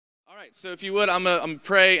right, so if you would, I'm going to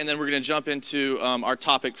pray, and then we're going to jump into our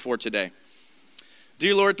topic for today.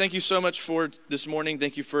 Dear Lord, thank you so much for this morning.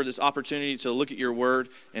 Thank you for this opportunity to look at your word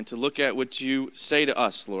and to look at what you say to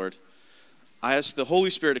us, Lord. I ask the Holy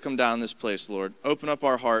Spirit to come down in this place, Lord. Open up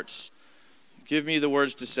our hearts. Give me the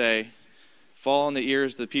words to say. Fall on the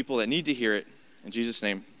ears of the people that need to hear it. In Jesus'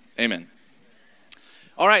 name, amen.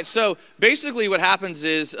 All right, so basically what happens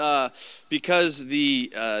is because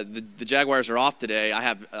the Jaguars are off today, I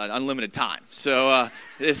have unlimited time. So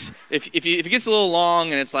if it gets a little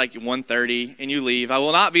long and it's like 1:30 and you leave, I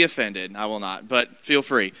will not be offended. I will not, but feel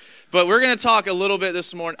free. But we're going to talk a little bit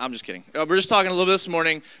this morning. I'm just kidding. We're just talking a little bit this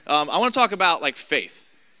morning. I want to talk about like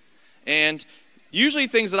faith. And usually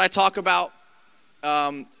things that I talk about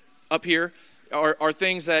up here are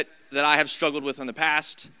things that I have struggled with in the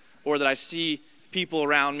past or that I see people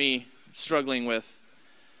around me struggling with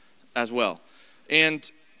as well.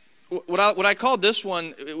 And what I called this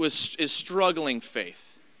one is struggling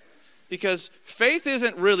faith. Because faith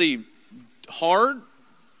isn't really hard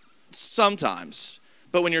sometimes,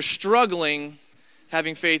 but when you're struggling,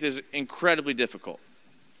 having faith is incredibly difficult.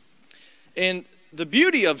 And the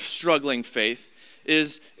beauty of struggling faith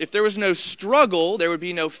is if there was no struggle, there would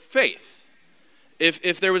be no faith.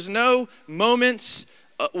 If there was no moments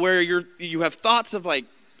where you have thoughts of like,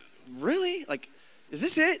 really? Like, is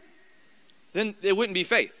this it? Then it wouldn't be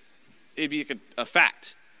faith. It'd be a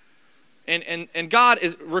fact. And God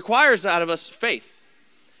requires out of us faith.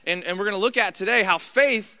 And we're going to look at today how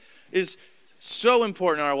faith is so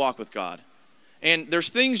important in our walk with God. And there's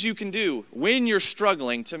things you can do when you're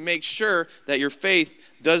struggling to make sure that your faith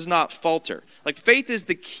does not falter. Like faith is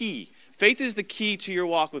the key. Faith is the key to your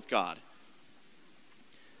walk with God.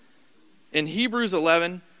 In Hebrews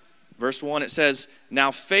 11, verse 1, it says,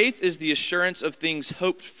 "Now faith is the assurance of things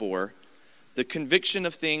hoped for, the conviction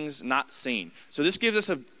of things not seen." So this gives us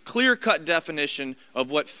a clear-cut definition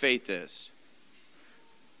of what faith is.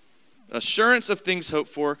 Assurance of things hoped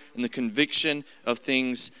for and the conviction of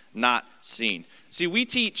things not seen. See, we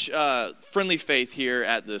teach friendly faith here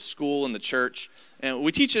at the school and the church, and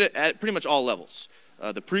we teach it at pretty much all levels.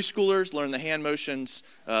 The preschoolers learn the hand motions.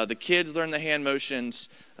 The kids learn the hand motions.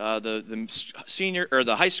 The senior or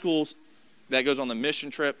the high schools that goes on the mission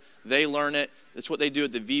trip, they learn it. That's what they do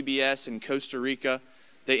at the VBS in Costa Rica.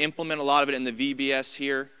 They implement a lot of it in the VBS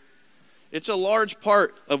here. It's a large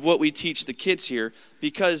part of what we teach the kids here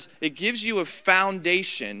because it gives you a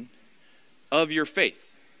foundation of your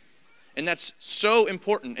faith. And that's so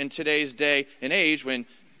important in today's day and age when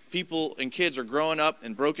people and kids are growing up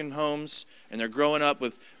in broken homes and they're growing up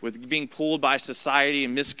with being pulled by society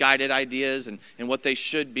and misguided ideas and what they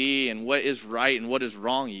should be and what is right and what is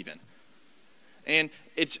wrong even. And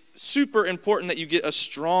it's super important that you get a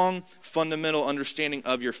strong fundamental understanding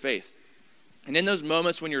of your faith. And in those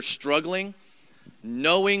moments when you're struggling,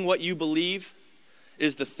 knowing what you believe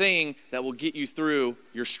is the thing that will get you through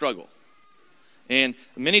your struggle. And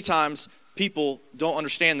many times people don't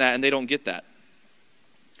understand that and they don't get that.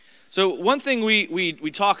 So one thing we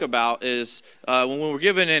talk about is when we're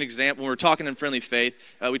given an example, when we're talking in friendly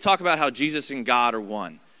faith, we talk about how Jesus and God are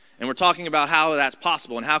one. And we're talking about how that's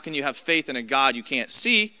possible and how can you have faith in a God you can't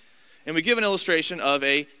see. And we give an illustration of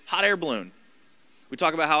a hot air balloon. We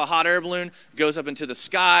talk about how a hot air balloon goes up into the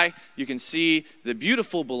sky. You can see the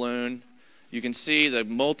beautiful balloon. You can see the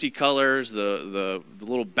multicolors, the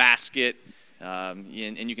little basket, and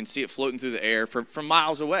you can see it floating through the air from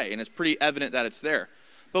miles away. And it's pretty evident that it's there.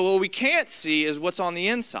 But what we can't see is what's on the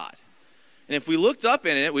inside. And if we looked up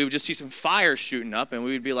in it, we would just see some fire shooting up, and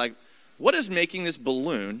we would be like, what is making this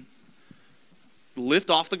balloon lift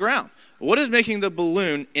off the ground? What is making the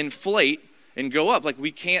balloon inflate and go up? Like, we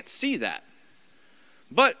can't see that.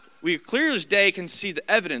 But we clear as day can see the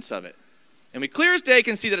evidence of it. And we clear as day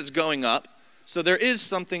can see that it's going up, so there is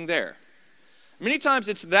something there. Many times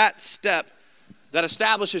it's that step that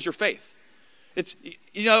establishes your faith. It's,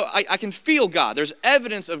 I can feel God. There's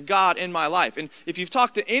evidence of God in my life. And if you've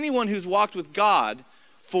talked to anyone who's walked with God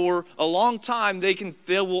for a long time, they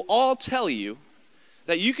will all tell you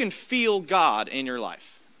that you can feel God in your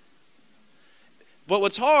life. But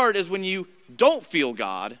what's hard is when you don't feel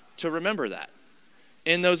God to remember that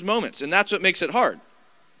in those moments. And that's what makes it hard.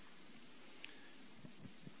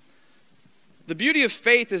 The beauty of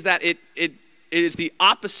faith is that it is the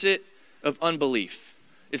opposite of unbelief.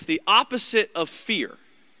 It's the opposite of fear.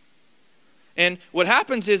 And what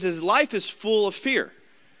happens is life is full of fear.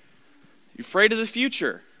 You're afraid of the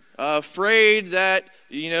future, afraid that,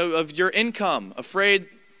 of your income, afraid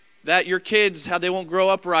that your kids, how they won't grow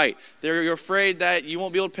up right. You're afraid that you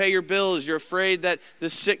won't be able to pay your bills. You're afraid that the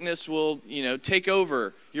sickness will, take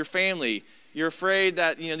over your family. You're afraid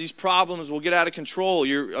that these problems will get out of control.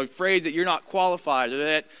 You're afraid that you're not qualified, or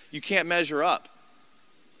that you can't measure up.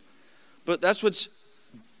 But that's what's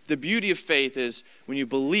the beauty of faith is when you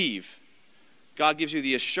believe, God gives you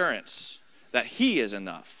the assurance that he is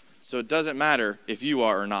enough. So it doesn't matter if you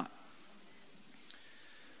are or not.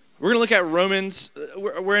 We're going to look at Romans.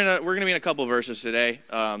 We're going to be in a couple of verses today,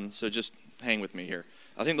 so just hang with me here.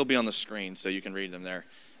 I think they'll be on the screen, so you can read them there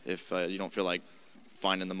if you don't feel like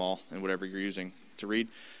finding them all in whatever you're using to read.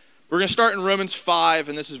 We're going to start in Romans 5,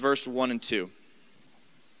 and this is verse 1 and 2.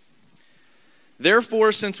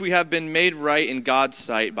 Therefore, since we have been made right in God's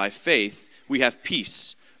sight by faith, we have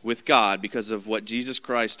peace with God because of what Jesus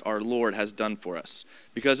Christ our Lord has done for us.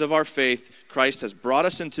 Because of our faith, Christ has brought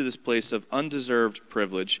us into this place of undeserved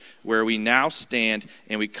privilege where we now stand,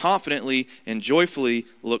 and we confidently and joyfully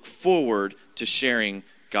look forward to sharing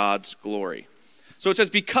God's glory. So it says,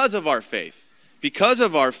 because of our faith,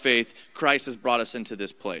 Christ has brought us into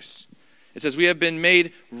this place. It says we have been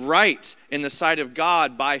made right in the sight of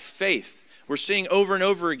God by faith. We're seeing over and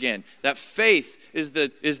over again that faith is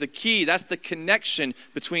the key. That's the connection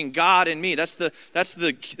between God and me. That's the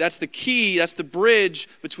key. That's the bridge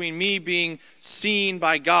between me being seen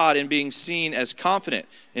by God and being seen as confident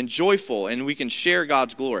and joyful, and we can share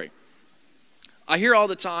God's glory. I hear all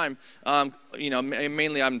the time,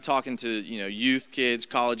 mainly I'm talking to youth kids,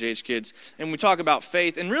 college age kids, and we talk about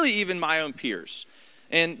faith, and really even my own peers,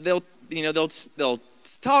 and they'll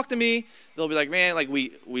talk to me. They'll be like, man, like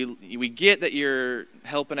we get that you're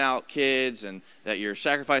helping out kids and that you're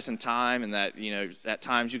sacrificing time and that at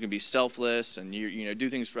times you can be selfless and you do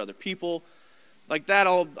things for other people. Like that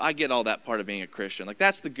I get all that part of being a Christian. Like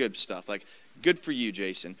that's the good stuff. Like good for you,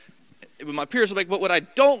 Jason. But my peers are like, but what I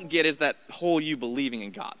don't get is that whole you believing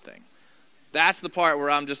in God thing. That's the part where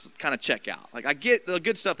I'm just kind of check out. Like I get the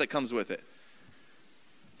good stuff that comes with it.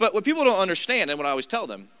 But what people don't understand, and what I always tell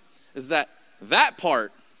them, is that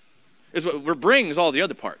part is what brings all the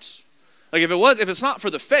other parts. Like if it's not for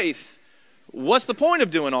the faith, what's the point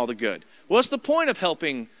of doing all the good? What's the point of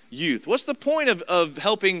helping youth? What's the point of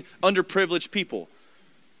helping underprivileged people?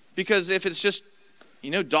 Because if it's just,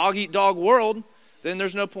 dog eat dog world, then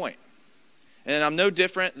there's no point. And I'm no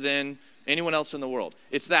different than anyone else in the world.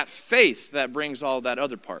 It's that faith that brings all that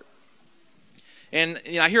other part. And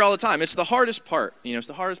I hear all the time, it's the hardest part. It's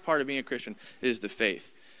the hardest part of being a Christian is the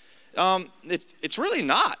faith. It's really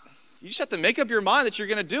not. You just have to make up your mind that you're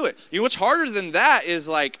going to do it. What's harder than that is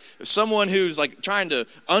like someone who's like trying to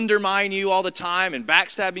undermine you all the time and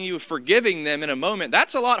backstabbing you, forgiving them in a moment.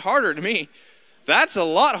 That's a lot harder to me. That's a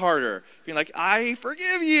lot harder. Being like, I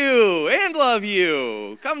forgive you and love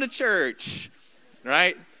you. Come to church,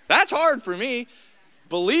 right? That's hard for me.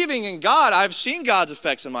 Believing in God, I've seen God's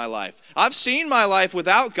effects in my life. I've seen my life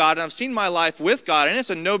without God, and I've seen my life with God, and it's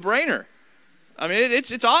a no-brainer. I mean,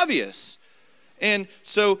 it's obvious. And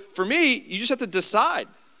so for me, you just have to decide.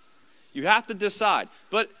 You have to decide.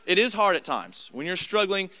 But it is hard at times. When you're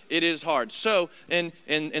struggling, it is hard. So in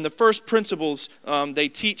the first principles, they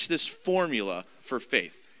teach this formula for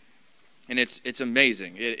faith. And it's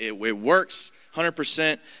amazing. It works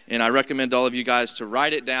 100%. And I recommend all of you guys to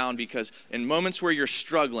write it down, because in moments where you're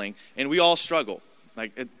struggling, and we all struggle.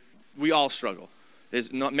 We all struggle.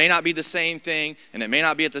 It may not be the same thing, and it may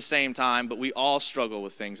not be at the same time, but we all struggle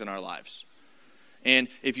with things in our lives. And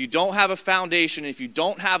if you don't have a foundation, if you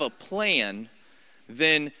don't have a plan,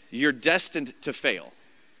 then you're destined to fail,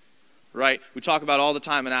 right? We talk about all the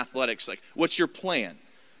time in athletics, like, what's your plan?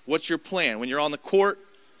 What's your plan? When you're on the court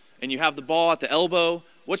and you have the ball at the elbow,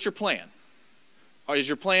 what's your plan? Or is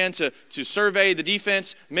your plan to survey the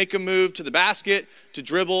defense, make a move to the basket, to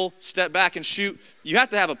dribble, step back and shoot? You have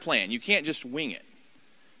to have a plan. You can't just wing it,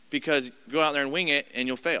 because go out there and wing it and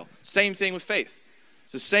you'll fail. Same thing with faith.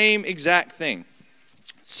 It's the same exact thing.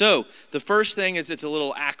 So the first thing is it's a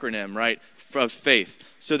little acronym, right, of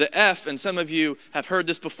faith. So the F, and some of you have heard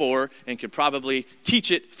this before and could probably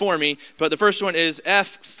teach it for me, but the first one is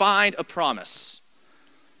F, find a promise.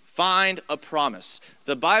 Find a promise.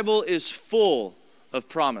 The Bible is full of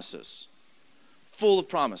promises. Full of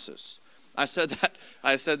promises. I said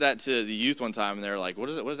that to the youth one time, and they're like, what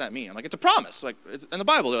does that mean? I'm like, it's a promise. Like, it's in the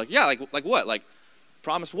Bible. They're like, yeah, like what? Like,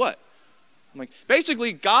 promise what? I'm like,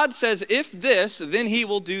 basically, God says, if this, then he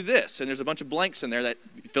will do this. And there's a bunch of blanks in there that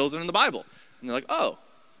fills it in the Bible. And they're like, oh,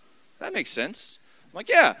 that makes sense. I'm like,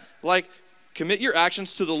 yeah, like, commit your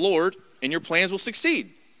actions to the Lord and your plans will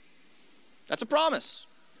succeed. That's a promise.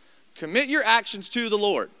 Commit your actions to the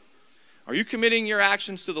Lord. Are you committing your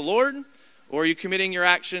actions to the Lord, or are you committing your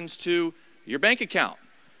actions to your bank account?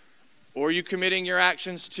 Or are you committing your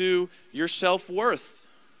actions to your self-worth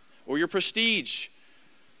or your prestige?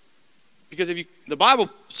 Because the Bible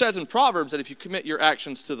says in Proverbs that if you commit your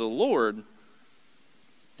actions to the Lord,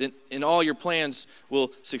 then in all your plans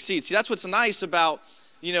will succeed. See, that's what's nice about,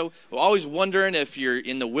 always wondering if you're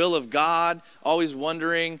in the will of God, always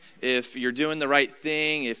wondering if you're doing the right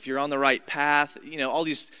thing, if you're on the right path, all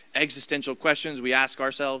these existential questions we ask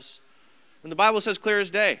ourselves. And the Bible says clear as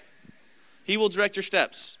day, He will direct your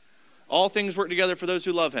steps. All things work together for those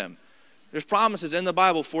who love Him. There's promises in the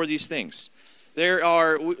Bible for these things.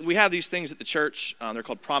 We have these things at the church. They're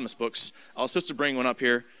called promise books. I was supposed to bring one up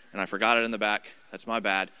here, and I forgot it in the back. That's my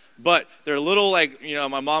bad. But they're little,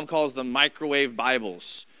 my mom calls them microwave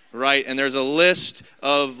Bibles, right? And there's a list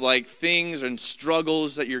of things and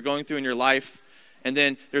struggles that you're going through in your life. And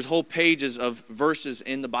then there's whole pages of verses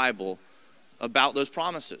in the Bible about those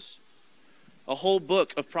promises. A whole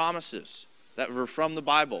book of promises that were from the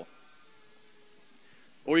Bible.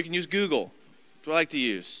 Or you can use Google. That's what I like to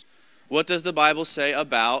use. What does the Bible say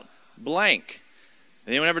about blank?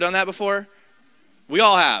 Anyone ever done that before? We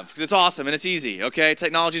all have, because it's awesome and it's easy, okay?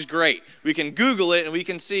 Technology's great. We can Google it and we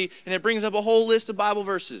can see, and it brings up a whole list of Bible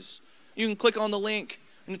verses. You can click on the link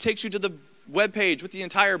and it takes you to the webpage with the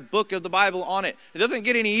entire book of the Bible on it. It doesn't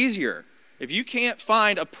get any easier. If you can't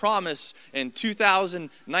find a promise in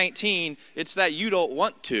 2019, it's that you don't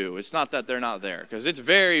want to. It's not that they're not there, because it's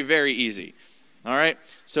very, very easy. All right?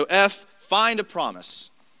 So F, find a promise.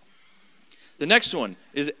 The next one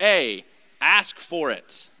is A, ask for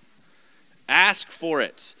it. Ask for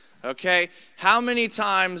it, okay? How many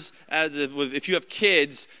times, if you have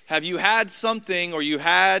kids, have you had something, or you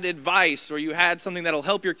had advice, or you had something that'll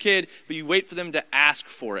help your kid, but you wait for them to ask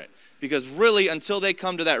for it? Because really, until they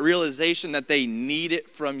come to that realization that they need it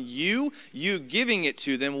from you giving it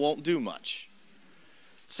to them won't do much.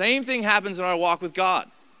 Same thing happens in our walk with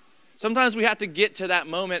God. Sometimes we have to get to that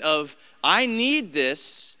moment of, I need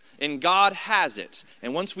this, and God has it.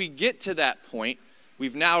 And once we get to that point,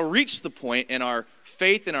 we've now reached the point in our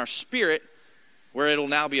faith and our spirit where it'll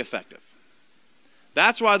now be effective.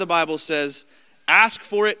 That's why the Bible says, ask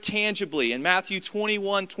for it tangibly. In Matthew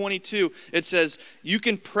 21:22, it says, you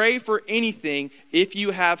can pray for anything if you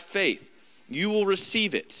have faith. You will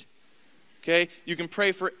receive it. Okay? You can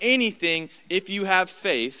pray for anything if you have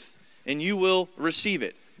faith, and you will receive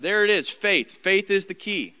it. There it is, faith. Faith is the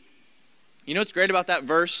key. You know what's great about that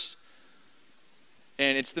verse?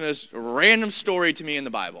 And it's the most random story to me in the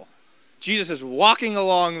Bible. Jesus is walking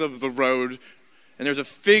along the road, and there's a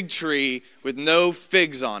fig tree with no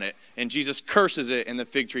figs on it, and Jesus curses it, and the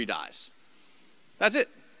fig tree dies. That's it.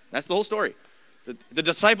 That's the whole story. The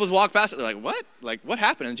disciples walk past it. They're like, what? What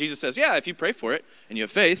happened? And Jesus says, yeah, if you pray for it, and you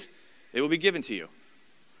have faith, it will be given to you.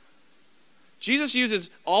 Jesus uses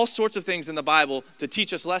all sorts of things in the Bible to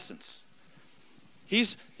teach us lessons. He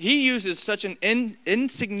uses such an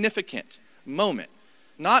insignificant moment.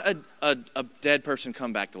 Not a dead person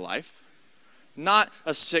come back to life. Not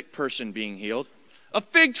a sick person being healed. A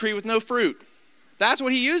fig tree with no fruit. That's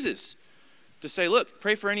what he uses to say, look,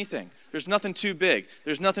 pray for anything. There's nothing too big.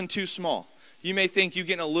 There's nothing too small. You may think you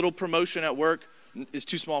getting a little promotion at work is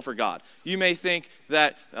too small for God. You may think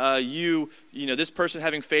that this person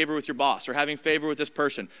having favor with your boss, or having favor with this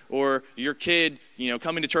person, or your kid,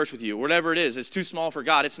 coming to church with you, whatever it is too small for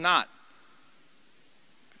God. It's not.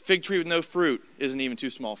 Fig tree with no fruit isn't even too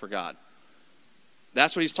small for God.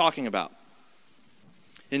 That's what he's talking about.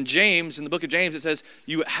 In the book of James, it says,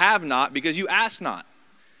 you have not because you ask not.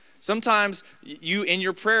 Sometimes in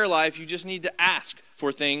your prayer life, you just need to ask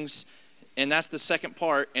for things, and that's the second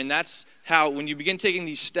part. And that's how, when you begin taking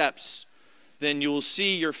these steps, then you'll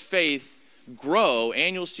see your faith grow,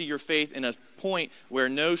 and you'll see your faith in a point where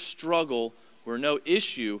no struggle, where no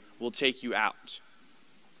issue will take you out.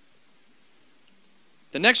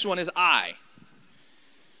 The next one is I.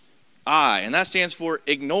 And that stands for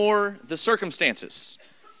ignore the circumstances.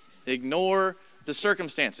 Ignore the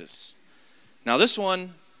circumstances. Now this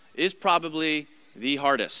one is probably the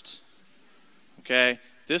hardest. Okay?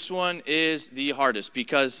 This one is the hardest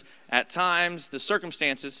because at times the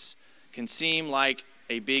circumstances can seem like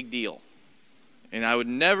a big deal. And I would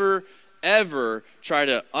never, ever try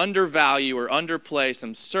to undervalue or underplay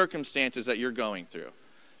some circumstances that you're going through.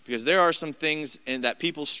 Because there are some things that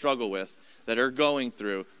people struggle with, that are going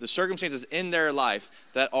through, the circumstances in their life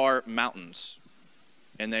that are mountains.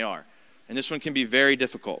 And they are. And this one can be very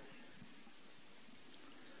difficult.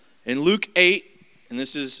 In Luke 8, and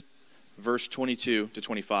this is verse 22 to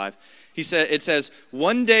 25, it says,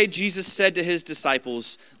 one day Jesus said to his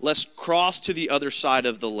disciples, let's cross to the other side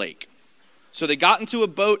of the lake. So they got into a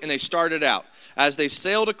boat and they started out. As they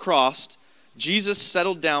sailed across, Jesus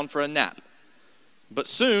settled down for a nap. But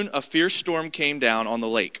soon a fierce storm came down on the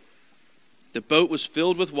lake. The boat was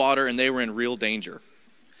filled with water and they were in real danger.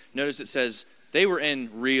 Notice it says they were in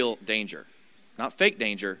real danger. Not fake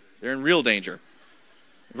danger, they're in real danger.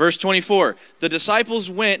 Verse 24, the disciples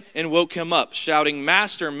went and woke him up, shouting,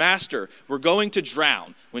 Master, Master, we're going to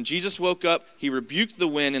drown. When Jesus woke up, he rebuked the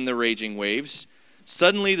wind and the raging waves.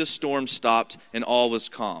 Suddenly the storm stopped and all was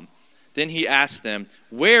calm. Then he asked them,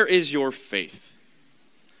 where is your faith?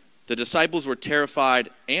 The disciples were terrified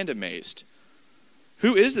and amazed.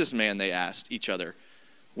 Who is this man, they asked each other.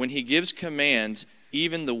 When he gives commands,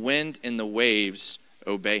 even the wind and the waves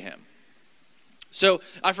obey him. So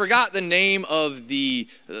I forgot the name of the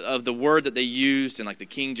word that they used in like the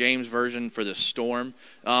King James version for the storm.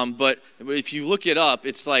 But if you look it up,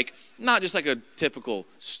 it's like not just like a typical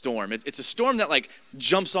storm. It's a storm that like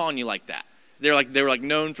jumps on you like that. They were like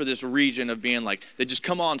known for this region of being like they just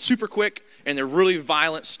come on super quick and they're really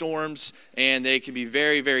violent storms and they can be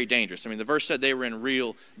very, very dangerous. I mean, the verse said they were in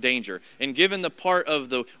real danger. And given the part of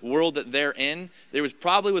the world that they're in, there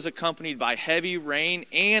was accompanied by heavy rain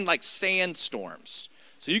and like sandstorms.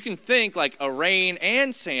 So you can think like a rain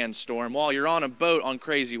and sandstorm while you're on a boat on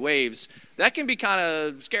crazy waves. That can be kind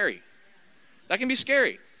of scary. That can be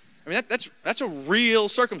scary. I mean, that's a real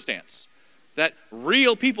circumstance that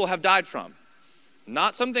real people have died from.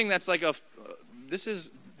 Not something that's like this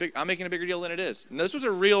is big, I'm making a bigger deal than it is. And this was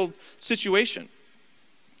a real situation.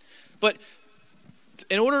 But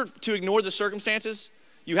in order to ignore the circumstances,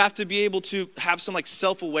 you have to be able to have some like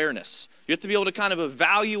self-awareness. You have to be able to kind of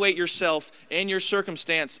evaluate yourself and your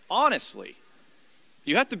circumstance honestly.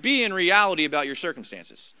 You have to be in reality about your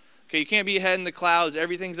circumstances. Okay, you can't be head in the clouds,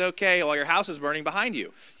 everything's okay while your house is burning behind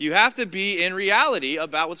you. You have to be in reality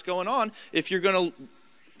about what's going on if you're going to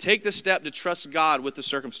take the step to trust God with the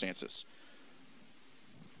circumstances.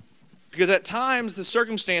 Because at times the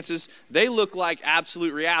circumstances, they look like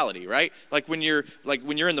absolute reality, right? Like when you're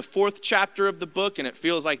in the 4th chapter of the book and it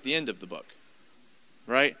feels like the end of the book.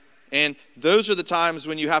 Right? And those are the times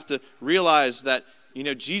when you have to realize that,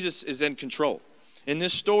 Jesus is in control. In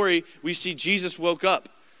this story, we see Jesus woke up,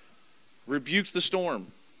 rebuked the storm,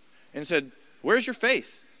 and said, "Where's your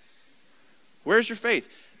faith? Where's your faith?"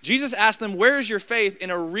 Jesus asked them, "Where's your faith?" in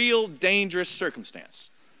a real dangerous circumstance.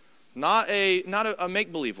 Not a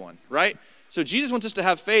make-believe one, right? So Jesus wants us to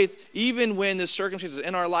have faith even when the circumstances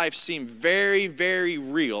in our life seem very, very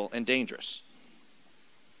real and dangerous.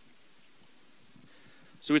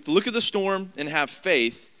 So we have to look at the storm and have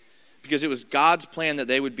faith because it was God's plan that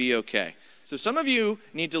they would be okay. So some of you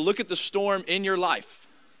need to look at the storm in your life.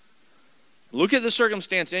 Look at the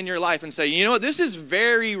circumstance in your life and say, you know what, this is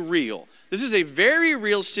very real. This is a very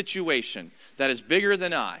real situation that is bigger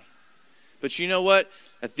than I. But you know what?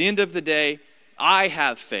 At the end of the day, I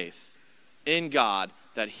have faith in God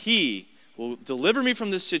that He will deliver me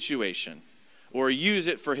from this situation or use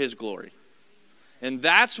it for His glory. And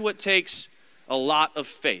that's what takes a lot of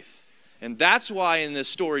faith. And that's why in this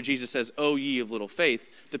story, Jesus says, "O ye of little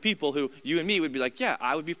faith," to people who, you and me, would be like, yeah,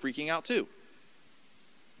 I would be freaking out too.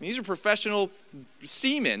 These are professional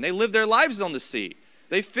seamen. They live their lives on the sea.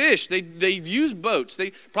 They fish. They use boats.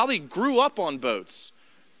 They probably grew up on boats.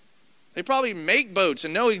 They probably make boats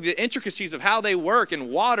and know the intricacies of how they work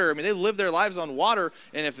in water. I mean, they live their lives on water.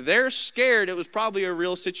 And if they're scared, it was probably a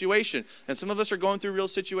real situation. And some of us are going through real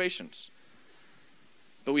situations.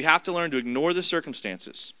 But we have to learn to ignore the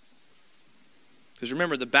circumstances. Because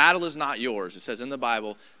remember, the battle is not yours. It says in the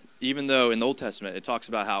Bible, even though in the Old Testament, it talks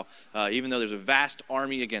about how even though there's a vast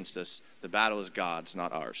army against us, the battle is God's,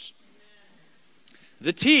 not ours.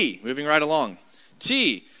 The T, moving right along.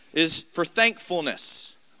 T is for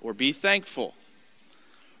thankfulness, or be thankful.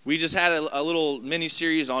 We just had a little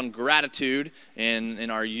mini-series on gratitude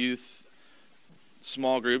in our youth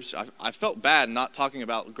small groups. I felt bad not talking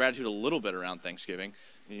about gratitude a little bit around Thanksgiving.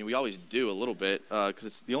 We always do a little bit because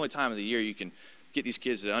it's the only time of the year you can get these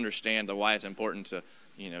kids to understand why it's important to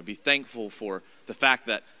be thankful for the fact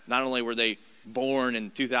that not only were they born in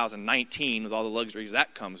 2019 with all the luxuries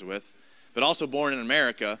that comes with, but also born in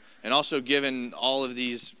America and also given all of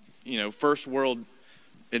these, first world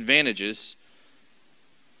advantages.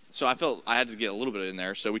 So I felt I had to get a little bit in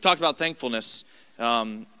there. So we talked about thankfulness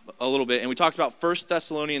a little bit, and we talked about 1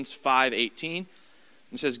 Thessalonians 5:18.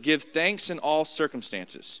 It says, "Give thanks in all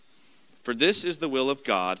circumstances, for this is the will of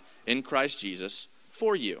God in Christ Jesus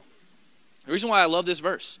for you." The reason why I love this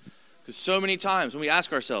verse, because so many times when we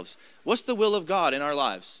ask ourselves, what's the will of God in our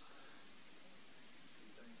lives?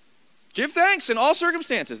 Give thanks in all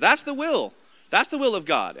circumstances. That's the will. That's the will of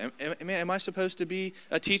God. Am I supposed to be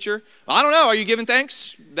a teacher? I don't know. Are you giving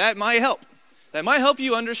thanks? That might help. That might help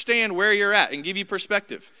you understand where you're at and give you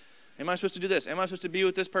perspective. Am I supposed to do this? Am I supposed to be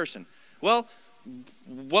with this person? Well,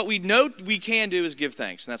 what we know we can do is give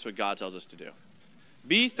thanks, and that's what God tells us to do.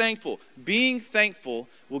 Be thankful. Being thankful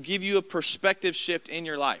will give you a perspective shift in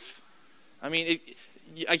your life. I mean,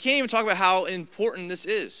 I can't even talk about how important this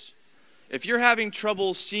is. If you're having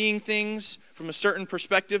trouble seeing things from a certain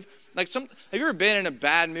perspective, have you ever been in a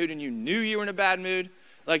bad mood and you knew you were in a bad mood?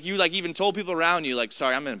 You even told people around you,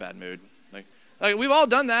 sorry, I'm in a bad mood. Like we've all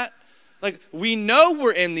done that. We know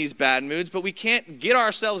we're in these bad moods, but we can't get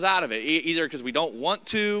ourselves out of it, either because we don't want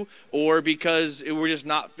to or because we're just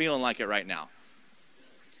not feeling like it right now.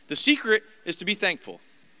 The secret is to be thankful.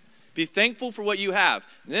 Be thankful for what you have.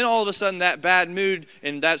 And then all of a sudden that bad mood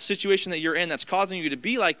and that situation that you're in that's causing you to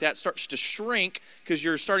be like that starts to shrink because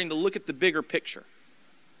you're starting to look at the bigger picture.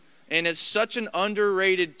 And it's such an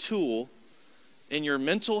underrated tool in your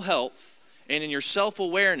mental health and in your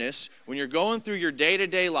self-awareness when you're going through your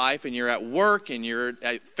day-to-day life and you're at work and you're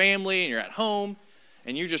at family and you're at home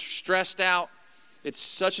and you're just stressed out. It's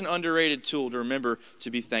such an underrated tool to remember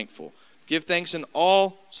to be thankful. Give thanks in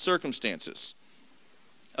all circumstances.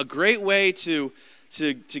 A great way to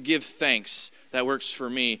give thanks that works for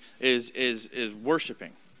me is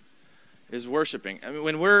worshiping. Is worshiping. I mean,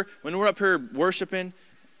 when we're up here worshiping,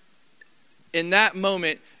 in that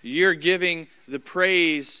moment you're giving the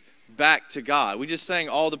praise back to God. We just sang,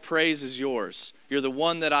 all the praise is yours. You're the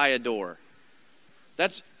one that I adore.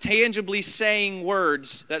 That's tangibly saying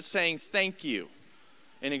words. That's saying thank you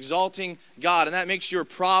and exalting God. And that makes your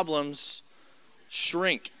problems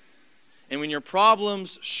shrink. And when your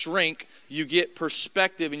problems shrink, you get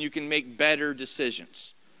perspective and you can make better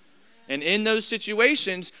decisions. And in those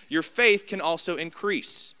situations, your faith can also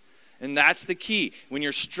increase. And that's the key. When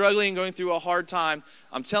you're struggling, going through a hard time,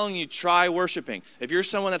 I'm telling you, try worshiping. If you're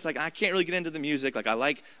someone that's I can't really get into the music, I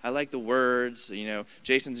like the words,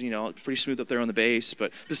 Jason's, pretty smooth up there on the bass,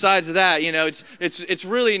 but besides that, it's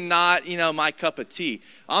really not, my cup of tea.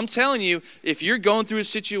 I'm telling you, if you're going through a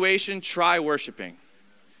situation, try worshiping.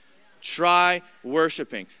 Try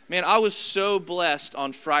worshiping. Man, I was so blessed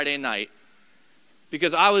on Friday night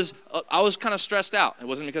because I was kind of stressed out. It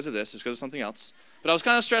wasn't because of this, it's because of something else. But I was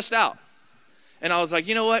kind of stressed out. And I was like,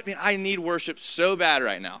 you know what? Man, I need worship so bad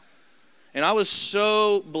right now. And I was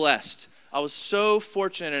so blessed. I was so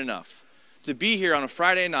fortunate enough to be here on a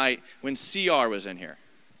Friday night when CR was in here.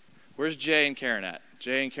 Where's Jay and Karen at?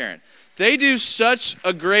 Jay and Karen. They do such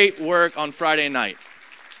a great work on Friday night.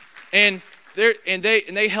 And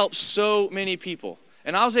they help so many people.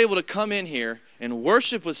 And I was able to come in here and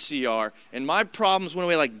worship with CR, and my problems went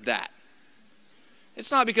away like that. It's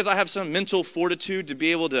not because I have some mental fortitude to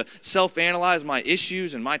be able to self-analyze my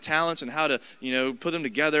issues and my talents and how to, put them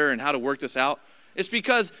together and how to work this out. It's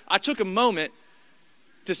because I took a moment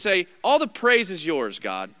to say, all the praise is yours,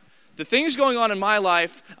 God. The things going on in my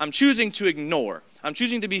life, I'm choosing to ignore. I'm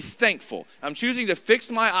choosing to be thankful. I'm choosing to fix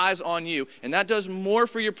my eyes on you. And that does more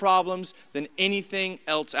for your problems than anything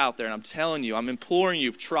else out there. And I'm telling you, I'm imploring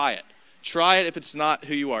you, try it. Try it if it's not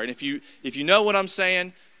who you are. And if you know what I'm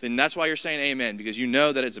saying, then that's why you're saying amen, because you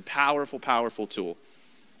know that it's a powerful, powerful tool.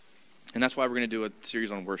 And that's why we're going to do a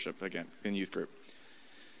series on worship again in youth group.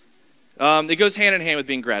 It goes hand in hand with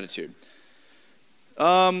being gratitude.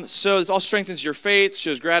 So it all strengthens your faith,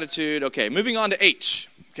 shows gratitude. Okay, moving on to H.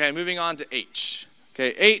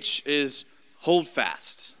 Okay, H is hold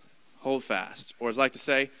fast. Hold fast. Or as I like to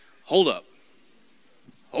say, hold up.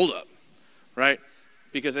 Hold up. Right?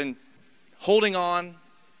 Because in holding on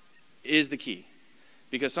is the key.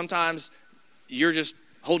 Because sometimes you're just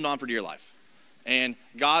holding on for dear life. And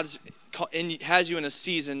God's has you in a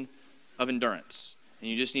season of endurance. And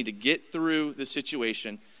you just need to get through the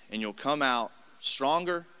situation and you'll come out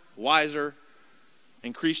stronger, wiser,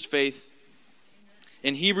 increased faith.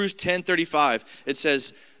 In Hebrews 10:35, it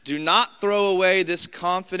says, do not throw away this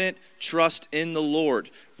confident trust in the Lord.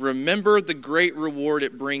 Remember the great reward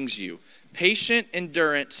it brings you. Patient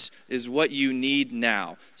endurance is what you need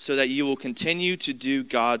now, so that you will continue to do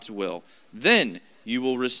God's will. Then you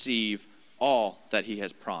will receive all that he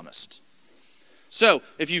has promised. So,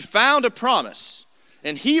 if you found a promise,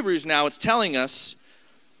 in Hebrews now it's telling us,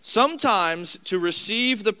 sometimes to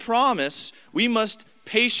receive the promise, we must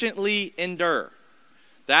patiently endure.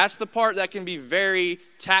 That's the part that can be very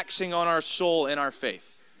taxing on our soul and our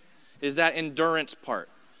faith, is that endurance part.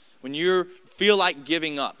 When you feel like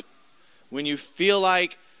giving up. When you feel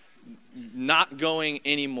like not going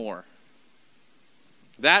anymore.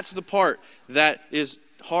 That's the part that is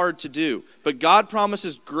hard to do. But God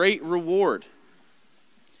promises great reward.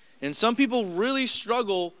 And some people really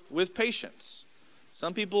struggle with patience.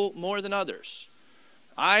 Some people more than others.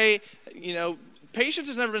 Patience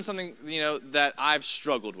has never been something, that I've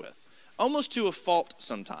struggled with. almost to a fault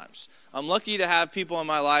sometimes. I'm lucky to have people in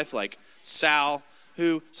my life like Sal,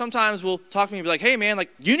 who sometimes will talk to me and be like, hey man,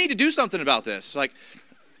 like you need to do something about this. Like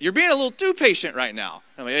you're being a little too patient right now.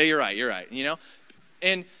 I'm like, yeah, you're right, you know?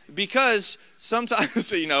 And because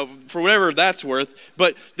sometimes, you know, for whatever that's worth,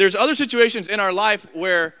 but there's other situations in our life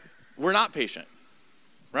where we're not patient,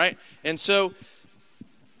 right? And so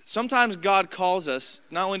sometimes God calls us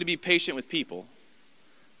not only to be patient with people,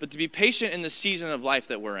 but to be patient in the season of life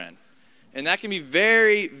that we're in. And that can be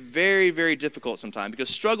very, very, very difficult sometimes because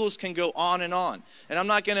struggles can go on. And I'm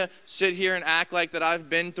not going to sit here and act like that I've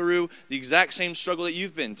been through the exact same struggle that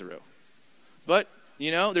you've been through. But, you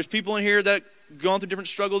know, there's people in here that gone through different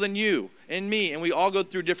struggle than you and me, and we all go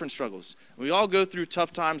through different struggles. We all go through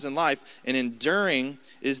tough times in life, and enduring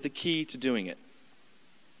is the key to doing it.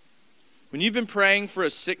 When you've been praying for a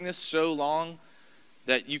sickness so long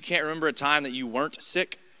that you can't remember a time that you weren't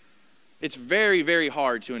sick, it's very, very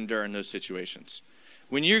hard to endure in those situations.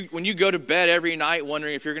 When you go to bed every night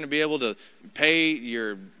wondering if you're going to be able to pay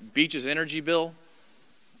your beach's energy bill,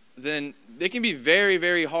 then it can be very,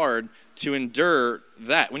 very hard to endure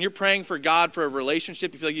that. When you're praying for God for a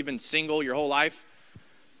relationship, you feel like you've been single your whole life,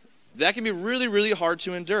 that can be really, really hard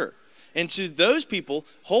to endure. And to those people,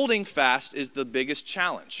 holding fast is the biggest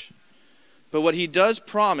challenge. But what he does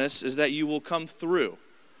promise is that you will come through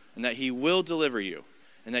and that he will deliver you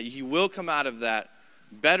and that he will come out of that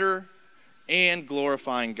better and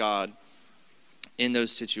glorifying God in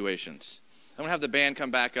those situations. I'm going to have the band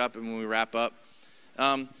come back up and when we wrap up.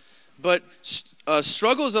 But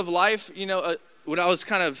struggles of life, you know, what I was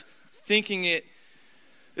kind of thinking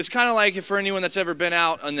it's kind of like for anyone that's ever been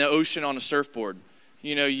out on the ocean on a surfboard.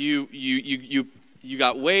 You know, you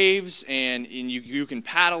got waves and you can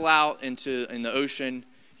paddle out in the ocean.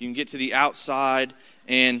 You can get to the outside,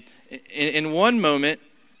 and in one moment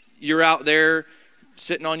you're out there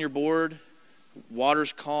sitting on your board,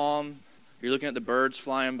 water's calm, you're looking at the birds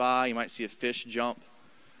flying by, you might see a fish jump.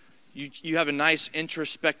 You have a nice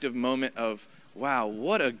introspective moment of, wow,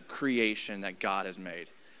 what a creation that God has made.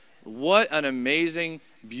 What an amazing,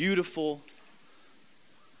 beautiful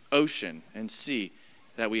ocean and sea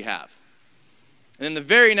that we have. And then the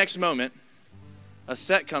very next moment, a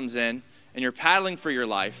set comes in and you're paddling for your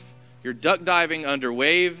life. You're duck diving under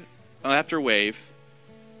wave after wave.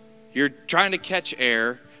 You're trying to catch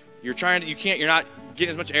air. You're not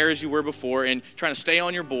getting as much air as you were before and trying to stay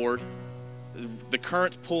on your board. The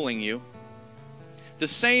current's pulling you. The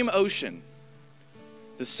same ocean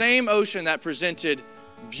that presented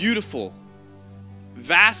beautiful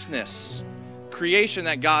vastness, creation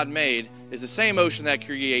that God made, is the same ocean that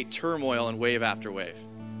create turmoil and wave after wave.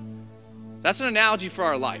 That's an analogy for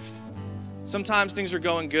our life. Sometimes things are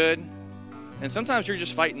going good, and sometimes you're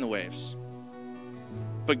just fighting the waves.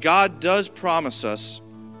 But God does promise us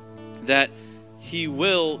that he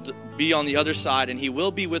will be on the other side and he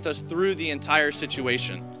will be with us through the entire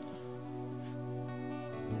situation.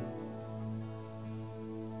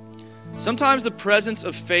 Sometimes the presence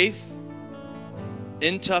of faith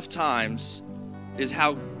in tough times is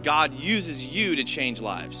how God uses you to change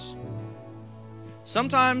lives.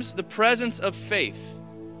 Sometimes the presence of faith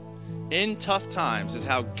in tough times is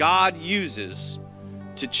how God uses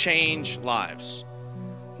to change lives.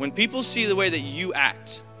 When people see the way that you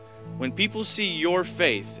act, when people see your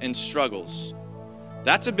faith in struggles,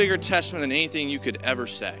 that's a bigger testament than anything you could ever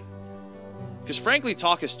say. Because frankly,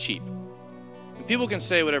 talk is cheap. And people can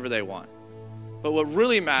say whatever they want. But what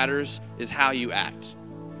really matters is how you act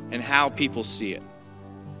and how people see it.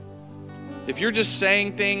 If you're just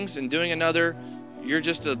saying things and doing another, you're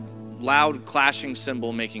just a loud clashing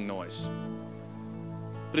cymbal making noise.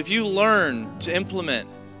 But if you learn to implement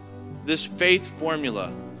this faith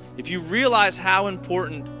formula, if you realize how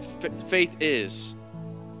important faith is,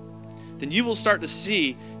 then you will start to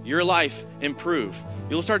see your life improve.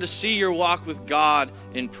 You'll start to see your walk with God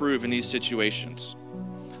improve in these situations.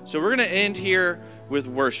 So we're going to end here with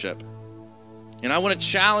worship. And I want to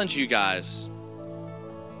challenge you guys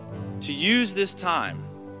to use this time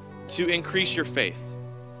to increase your faith.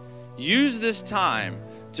 Use this time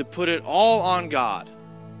to put it all on God.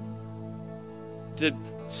 To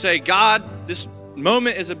say, God, this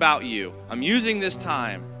moment is about you. I'm using this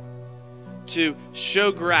time to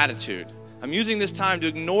show gratitude. I'm using this time to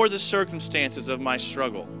ignore the circumstances of my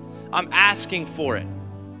struggle. I'm asking for it.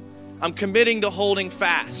 I'm committing to holding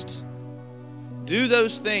fast. Do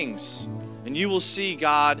those things, and you will see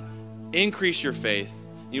God increase your faith.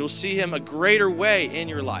 You will see him a greater way in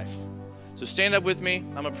your life. So stand up with me.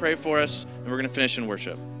 I'm going to pray for us, and we're going to finish in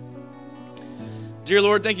worship. Dear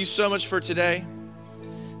Lord, thank you so much for today.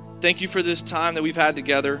 Thank you for this time that we've had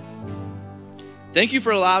together. Thank you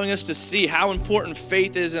for allowing us to see how important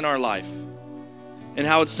faith is in our life and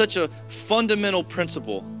how it's such a fundamental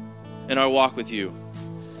principle in our walk with you.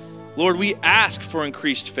 Lord, we ask for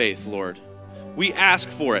increased faith, Lord. We ask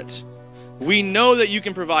for it. We know that you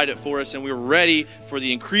can provide it for us, and we're ready for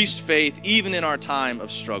the increased faith even in our time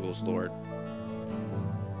of struggles, Lord.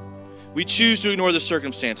 We choose to ignore the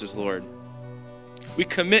circumstances, Lord. We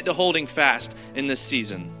commit to holding fast in this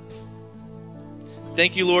season.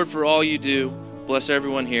 Thank you, Lord, for all you do. Bless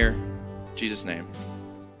everyone here. In Jesus' name.